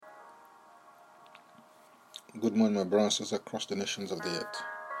Good morning, my brothers and sisters across the nations of the earth.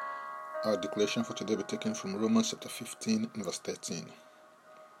 Our declaration for today will be taken from Romans chapter 15 and verse 13.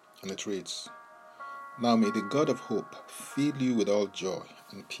 And it reads, Now may the God of hope fill you with all joy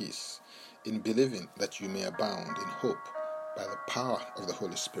and peace in believing that you may abound in hope by the power of the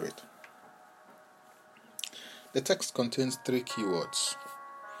Holy Spirit. The text contains three key words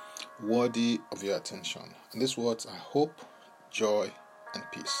worthy of your attention. And these words are hope, joy, and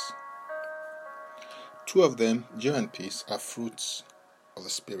peace. Two of them, joy and peace, are fruits of the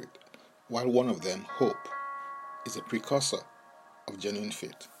Spirit, while one of them, hope, is a precursor of genuine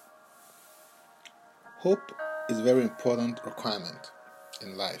faith. Hope is a very important requirement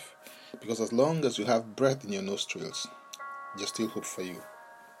in life because as long as you have breath in your nostrils, there's still hope for you.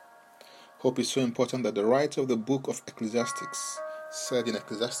 Hope is so important that the writer of the book of Ecclesiastes said in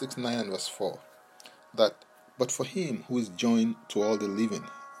Ecclesiastes 9 and verse 4 that, but for him who is joined to all the living,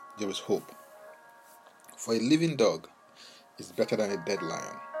 there is hope. For a living dog is better than a dead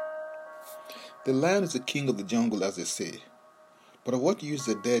lion. The lion is the king of the jungle, as they say. But of what use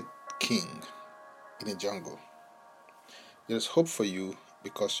is a dead king in a jungle? There is hope for you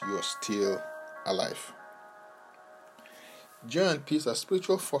because you are still alive. Joy and peace are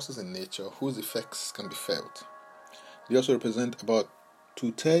spiritual forces in nature whose effects can be felt. They also represent about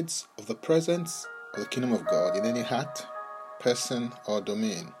 2/3 of the presence of the kingdom of God in any heart, person, or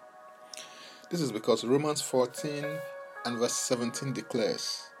domain. This is because Romans 14 and verse 17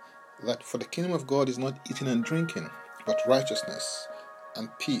 declares that for the kingdom of God is not eating and drinking, but righteousness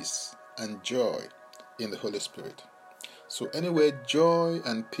and peace and joy in the Holy Spirit. So anywhere joy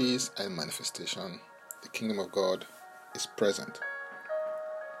and peace are in manifestation, the kingdom of God is present.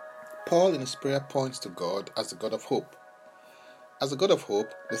 Paul in his prayer points to God as the God of hope. As the God of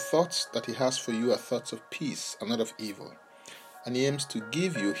hope, the thoughts that he has for you are thoughts of peace and not of evil, and he aims to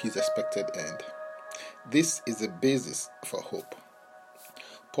give you his expected end. This is the basis for hope.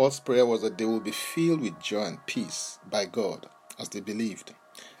 Paul's prayer was that they will be filled with joy and peace by God as they believed,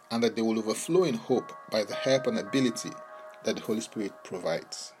 and that they will overflow in hope by the help and ability that the Holy Spirit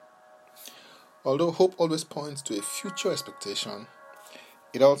provides. Although hope always points to a future expectation,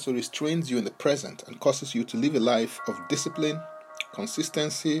 it also restrains you in the present and causes you to live a life of discipline,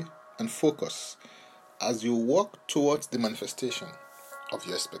 consistency, and focus as you walk towards the manifestation of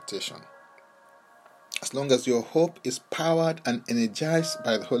your expectation. As long as your hope is powered and energized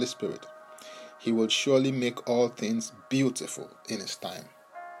by the Holy Spirit, He will surely make all things beautiful in His time.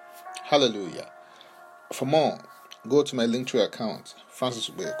 Hallelujah. For more, go to my Linktree account, Francis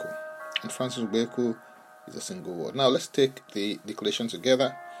Ubeku. And Francis Ubeku is a single word. Now let's take the declaration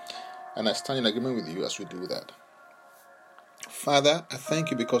together, and I stand in agreement with you as we do that. Father, I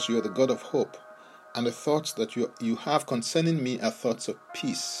thank you because you are the God of hope, and the thoughts that you have concerning me are thoughts of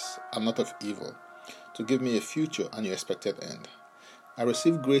peace and not of evil, to give me a future and your expected end. I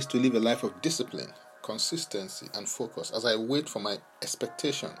receive grace to live a life of discipline, consistency, and focus as I wait for my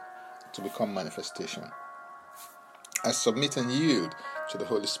expectation to become manifestation. I submit and yield to the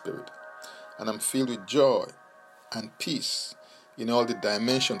Holy Spirit, and I'm filled with joy and peace in all the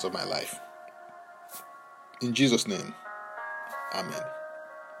dimensions of my life. In Jesus' name, Amen.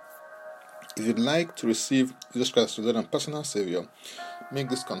 If you'd like to receive Jesus Christ as Lord and personal Savior, make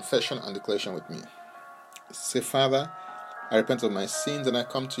this confession and declaration with me. Say, Father, I repent of my sins and I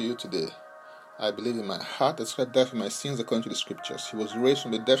come to you today. I believe in my heart that Christ died for my sins according to the Scriptures. He was raised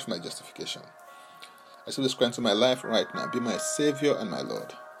from the dead for my justification. I receive this Christ into my life right now. Be my Savior and my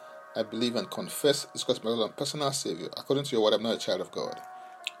Lord. I believe and confess this Christ my Lord and personal Savior. According to your word, I'm not a child of God.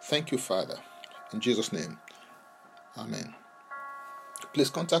 Thank you, Father. In Jesus' name, Amen. Please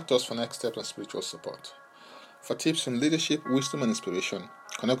contact us for next steps and spiritual support. For tips on leadership, wisdom, and inspiration,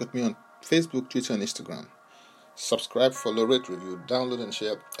 connect with me on Facebook, Twitter, and Instagram. Subscribe, follow, rate, review, download, and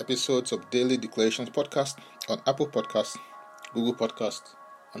share episodes of Daily Declarations podcast on Apple Podcasts, Google Podcasts,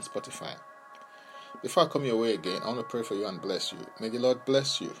 and Spotify. Before I come your way again, I want to pray for you and bless you. May the Lord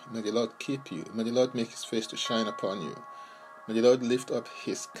bless you. May the Lord keep you. May the Lord make His face to shine upon you. May the Lord lift up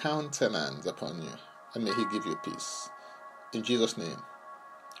His countenance upon you, and may He give you peace. In Jesus' name,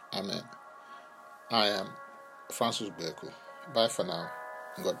 Amen. I am Francis Ubeku. Bye for now,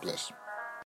 and God bless.